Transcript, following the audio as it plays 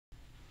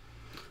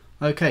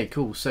Okay,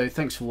 cool. So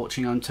thanks for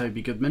watching. I'm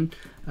Toby Goodman.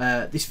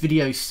 This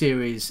video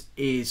series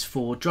is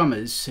for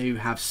drummers who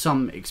have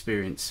some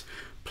experience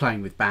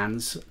playing with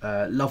bands,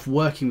 love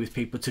working with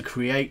people to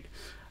create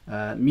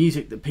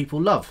music that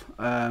people love.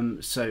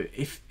 So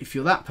if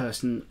you're that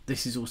person,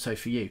 this is also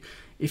for you.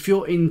 If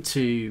you're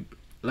into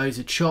loads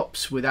of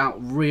chops without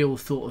real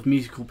thought of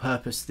musical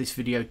purpose, this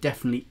video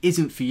definitely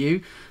isn't for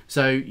you.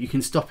 So you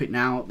can stop it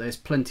now. There's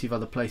plenty of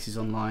other places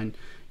online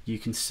you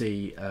can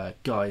see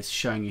guys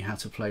showing you how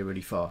to play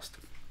really fast.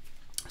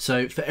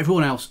 So for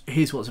everyone else,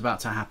 here's what's about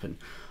to happen.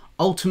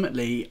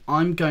 Ultimately,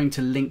 I'm going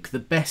to link the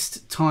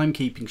best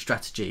timekeeping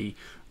strategy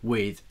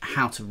with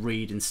how to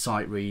read and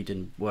sight read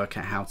and work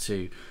out how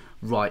to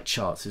write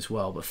charts as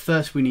well. But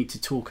first we need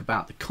to talk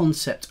about the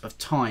concept of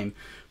time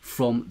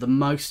from the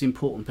most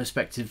important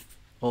perspective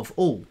of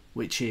all,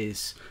 which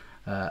is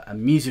a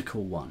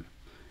musical one.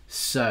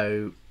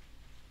 So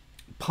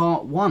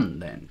part one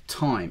then,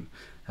 time.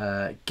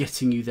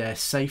 Getting you there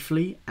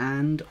safely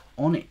and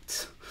on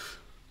it.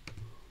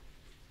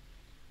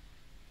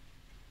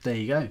 There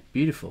you go,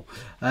 beautiful.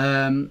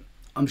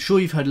 I'm sure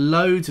you've heard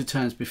loads of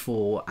terms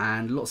before,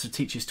 and lots of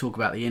teachers talk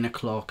about the inner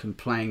clock and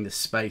playing the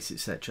space,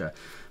 etc.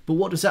 But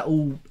what does that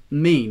all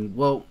mean?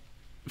 Well,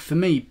 for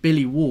me,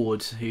 Billy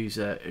Ward, who's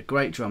a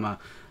great drummer,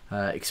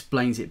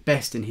 explains it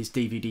best in his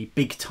DVD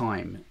Big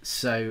Time.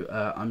 So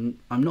I'm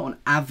not an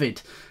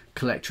avid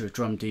collector of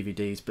drum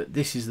DVDs, but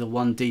this is the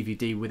one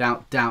DVD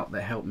without doubt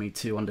that helped me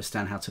to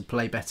understand how to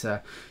play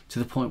better, to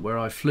the point where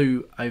I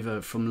flew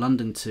over from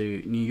London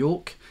to New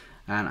York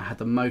and I had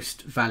the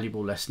most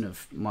valuable lesson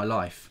of my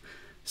life.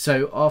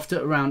 So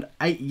after around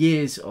 8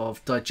 years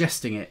of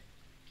digesting it,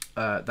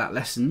 that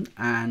lesson,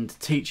 and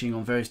teaching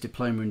on various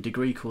diploma and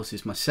degree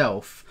courses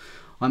myself,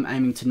 I'm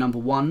aiming to, number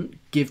one,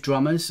 give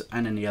drummers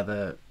and any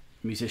other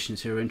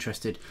musicians who are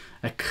interested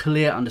a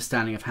clear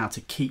understanding of how to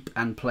keep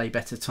and play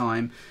better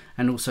time,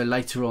 and also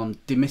later on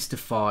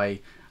demystify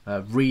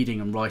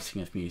reading and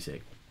writing of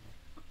music.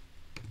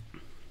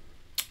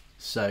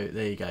 So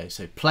there you go.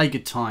 So play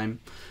good time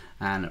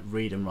and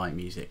read and write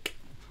music.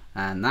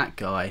 And that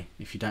guy,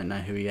 if you don't know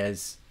who he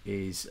is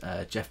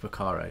Jeff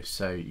Porcaro.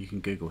 So you can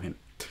Google him.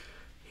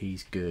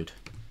 He's good.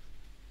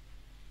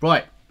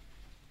 Right.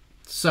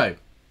 So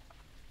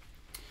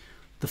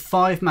the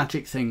 5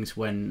 magic things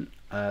when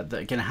that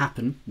are going to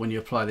happen when you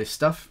apply this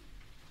stuff.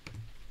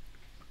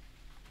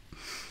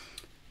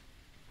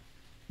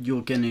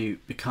 You're going to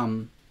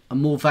become a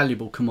more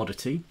valuable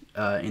commodity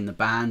in the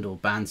band or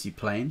bands you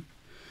play in.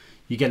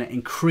 You're going to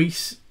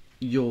increase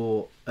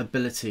your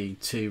ability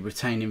to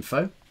retain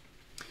info.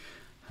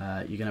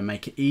 You're going to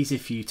make it easy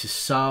for you to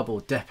sub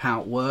or dep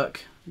out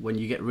work when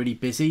you get really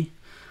busy.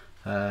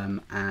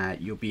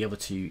 You'll be able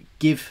to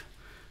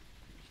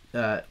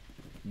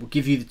will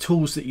give you the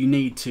tools that you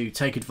need to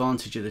take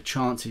advantage of the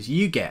chances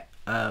you get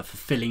for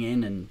filling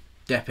in and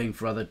depping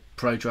for other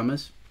pro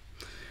drummers.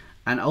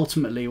 And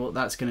ultimately what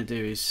that's going to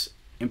do is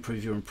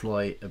improve your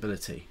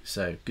employability.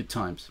 So good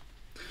times.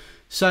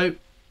 So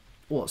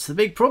what's the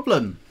big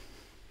problem?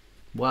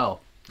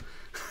 Well,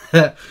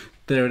 there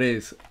it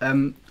is.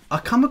 I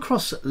come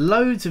across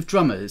loads of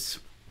drummers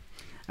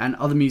and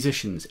other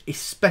musicians,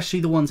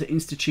 especially the ones at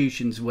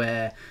institutions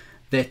where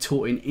they're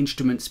taught in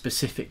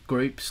instrument-specific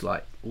groups,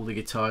 like all the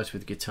guitarists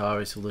with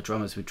guitarists, all the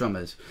drummers with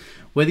drummers,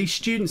 where these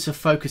students are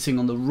focusing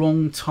on the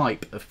wrong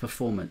type of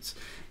performance.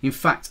 In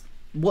fact,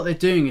 what they're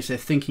doing is they're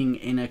thinking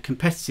in a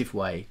competitive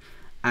way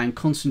and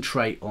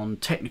concentrate on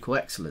technical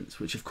excellence,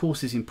 which of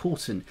course is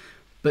important,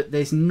 but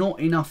there's not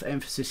enough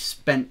emphasis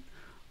spent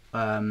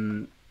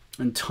and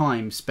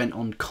time spent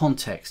on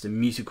context and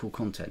musical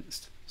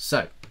context.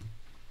 So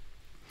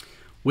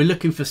we're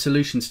looking for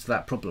solutions to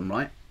that problem,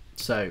 right?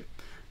 So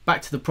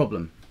back to the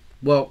problem.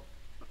 Well,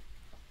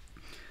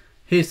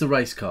 here's the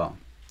race car,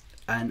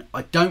 and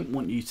I don't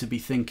want you to be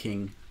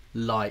thinking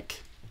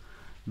like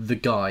the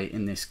guy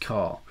in this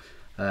car.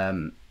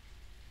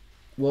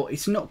 Well,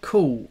 it's not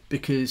cool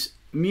because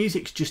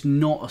music's just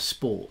not a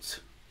sport.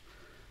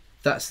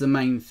 That's the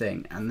main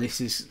thing, and this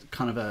is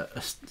kind of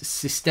a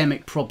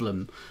systemic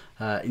problem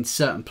in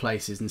certain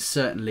places, and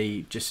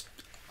certainly just,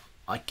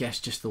 I guess,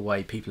 just the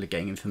way people are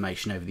getting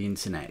information over the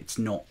internet. It's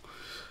not,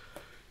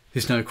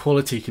 there's no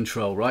quality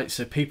control, right?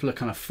 So people are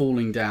kind of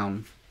falling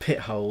down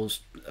pit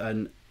holes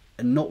and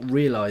not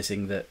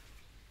realizing that,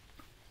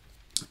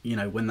 you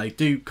know, when they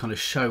do kind of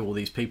show all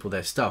these people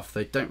their stuff,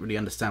 they don't really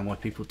understand why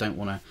people don't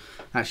want to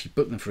actually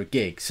book them for a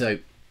gig. So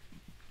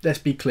let's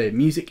be clear,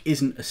 music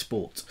isn't a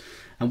sport.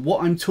 And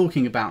what I'm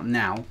talking about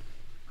now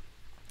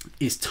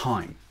is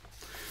time.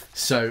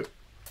 So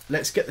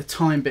let's get the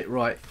time bit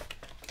right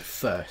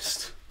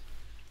first.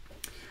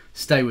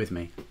 Stay with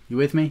me. You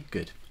with me?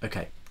 Good.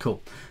 Okay,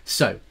 cool.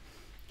 So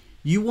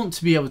you want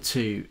to be able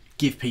to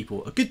give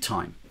people a good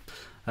time.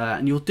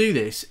 And you'll do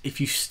this if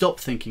you stop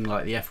thinking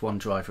like the F1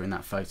 driver in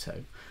that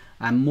photo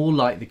and more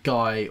like the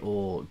guy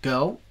or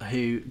girl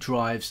who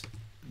drives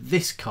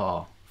this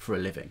car for a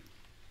living.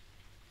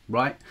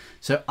 Right?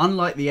 So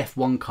unlike the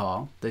F1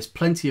 car, there's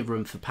plenty of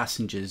room for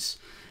passengers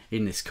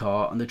in this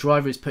car, and the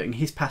driver is putting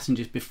his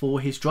passengers before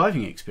his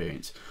driving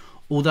experience.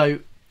 Although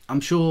I'm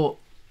sure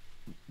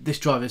this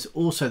driver is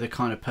also the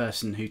kind of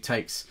person who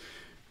takes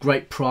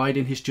great pride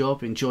in his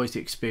job, enjoys the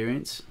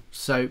experience.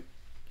 So,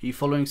 are you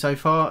following so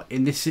far?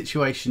 In this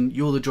situation,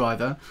 you're the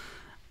driver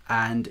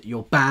and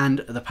your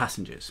band are the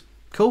passengers.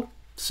 Cool?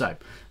 So,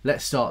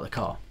 let's start the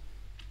car.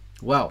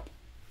 Well,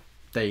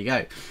 there you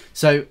go.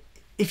 So,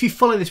 if you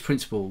follow this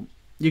principle,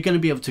 you're going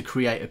to be able to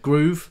create a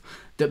groove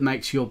that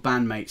makes your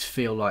bandmates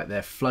feel like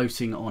they're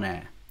floating on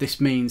air. This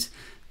means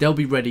they'll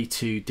be ready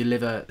to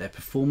deliver their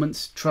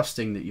performance,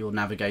 trusting that you're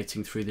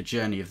navigating through the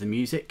journey of the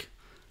music,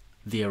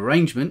 the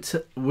arrangement,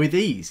 with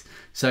ease.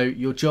 So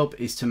your job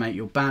is to make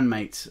your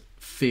bandmates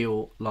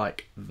feel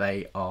like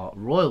they are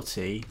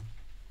royalty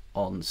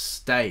on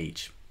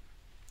stage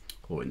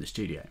or in the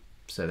studio.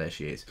 So there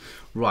she is.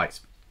 Right.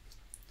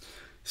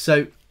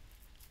 So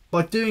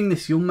by doing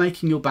this, you're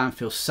making your band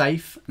feel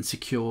safe and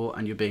secure,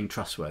 and you're being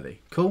trustworthy.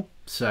 Cool?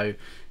 So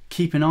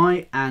keep an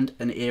eye and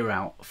an ear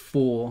out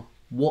for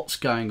what's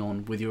going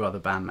on with your other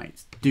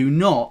bandmates. Do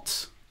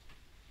not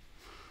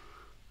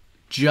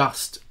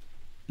just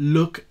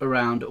look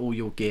around all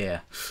your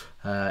gear.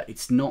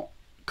 It's not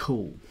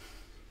cool.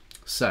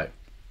 So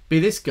be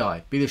this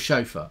guy, be the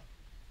chauffeur.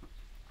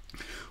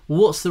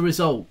 What's the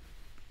result?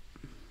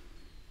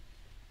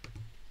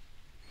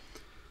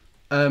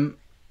 Well,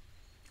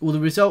 the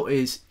result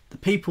is the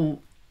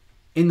people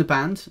in the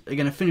band are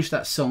going to finish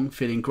that song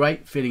feeling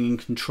great, feeling in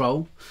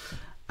control.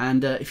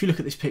 And if you look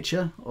at this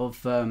picture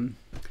of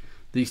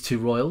these two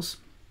royals,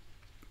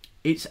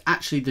 it's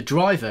actually the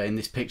driver in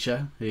this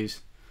picture,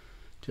 who's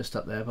just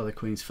up there by the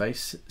Queen's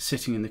face,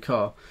 sitting in the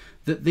car,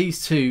 that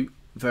these two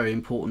very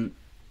important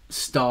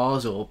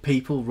stars or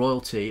people,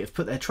 royalty, have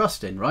put their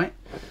trust in, right?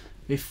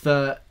 If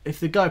the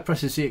guy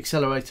presses the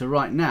accelerator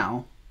right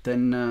now,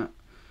 then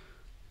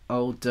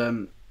old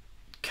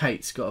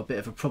Kate's got a bit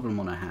of a problem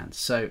on her hands.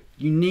 So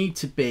you need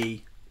to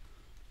be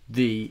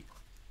the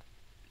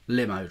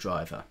limo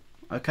driver,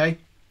 okay?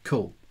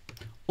 Cool.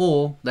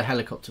 Or the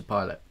helicopter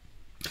pilot.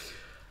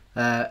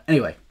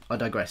 Anyway, I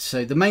digress.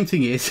 So the main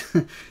thing is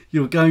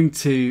you're going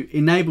to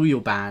enable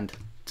your band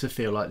to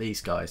feel like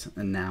these guys,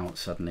 and now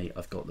suddenly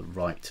I've got the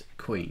right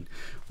Queen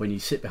when you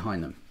sit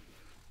behind them.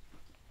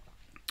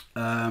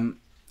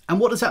 And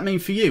what does that mean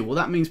for you? Well,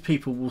 that means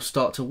people will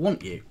start to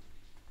want you.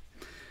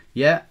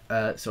 Yeah,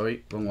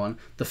 sorry, wrong one.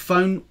 The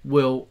phone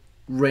will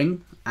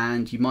ring,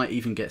 and you might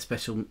even get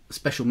special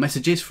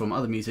messages from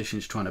other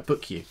musicians trying to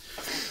book you.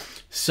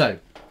 So,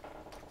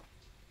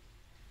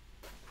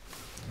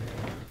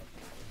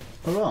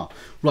 hurrah.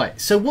 Right,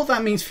 so what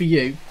that means for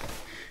you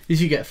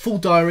is you get a full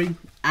diary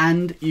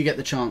and you get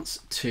the chance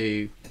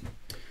to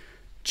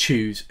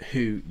choose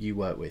who you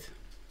work with.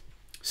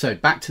 So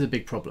back to the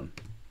big problem.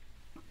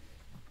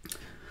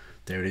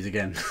 There it is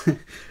again.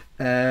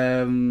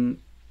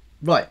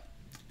 Right,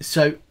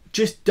 so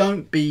just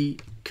don't be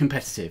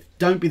competitive.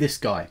 Don't be this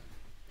guy.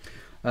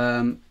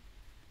 I'll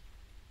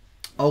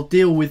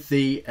deal with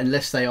the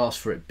unless they ask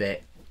for it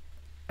bit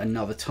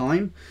another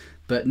time,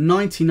 but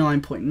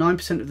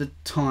 99.9% of the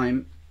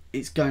time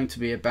it's going to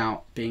be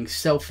about being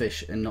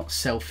selfish and not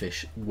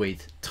selfish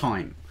with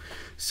time.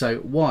 So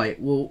why?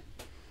 Well,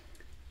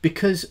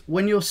 because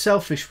when you're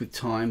selfish with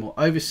time or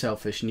over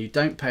selfish and you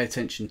don't pay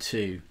attention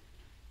to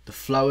the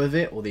flow of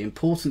it or the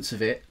importance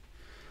of it,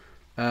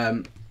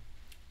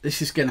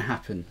 this is going to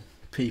happen.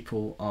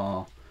 People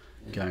are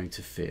going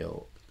to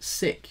feel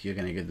sick. You're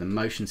going to get the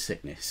motion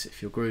sickness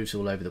if your groove's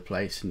all over the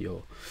place and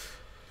you're,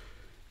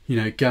 you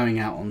know, going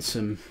out on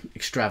some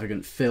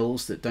extravagant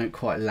fills that don't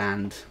quite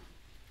land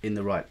in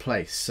the right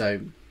place.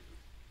 So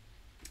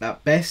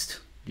at best,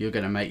 you're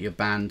going to make your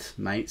band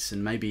mates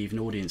and maybe even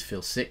audience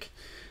feel sick,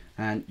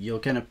 and you're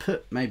going to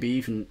put maybe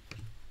even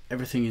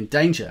everything in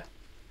danger,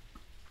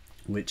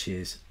 which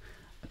is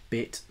a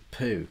bit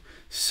poo.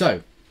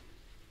 So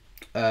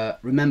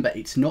remember,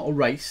 it's not a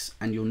race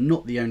and you're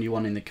not the only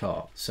one in the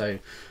car. So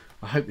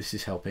I hope this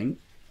is helping.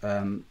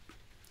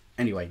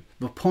 Anyway,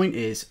 the point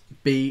is,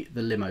 be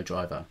the limo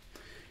driver.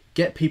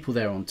 Get people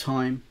there on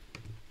time.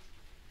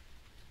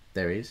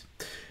 There he is.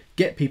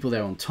 Get people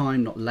there on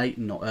time, not late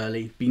and not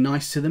early. Be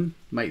nice to them,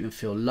 make them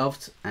feel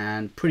loved,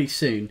 and pretty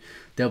soon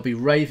they'll be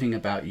raving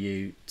about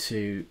you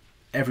to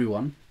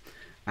everyone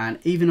and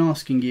even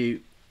asking you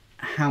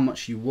how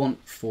much you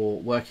want for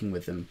working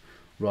with them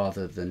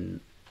rather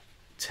than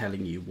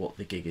telling you what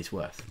the gig is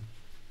worth.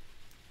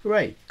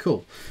 Hooray,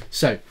 cool.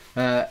 So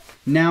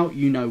now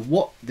you know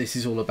what this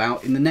is all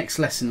about. In the next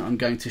lesson I'm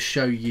going to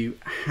show you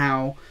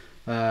how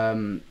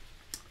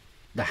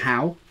the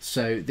how.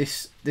 So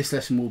this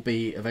lesson will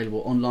be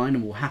available online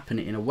and will happen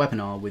in a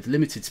webinar with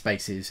limited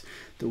spaces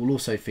that will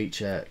also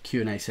feature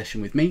Q&A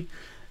session with me.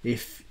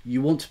 If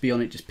you want to be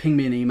on it, just ping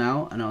me an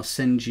email and I'll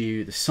send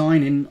you the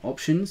sign-in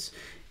options.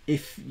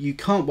 If you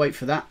can't wait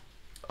for that,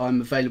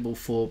 I'm available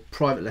for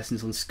private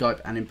lessons on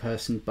Skype and in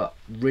person, but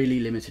really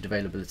limited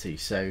availability.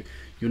 So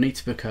you'll need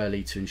to book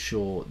early to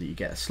ensure that you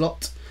get a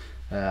slot.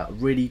 I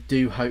really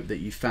do hope that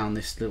you found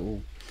this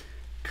little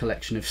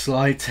collection of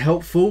slides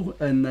helpful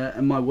and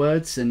my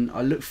words, and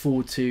I look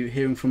forward to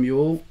hearing from you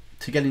all.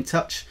 To get in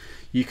touch,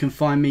 you can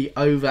find me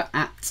over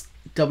at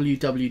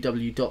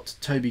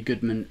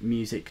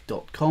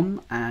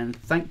www.tobygoodmanmusic.com, and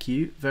thank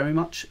you very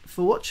much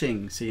for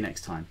watching. See you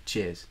next time.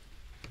 Cheers.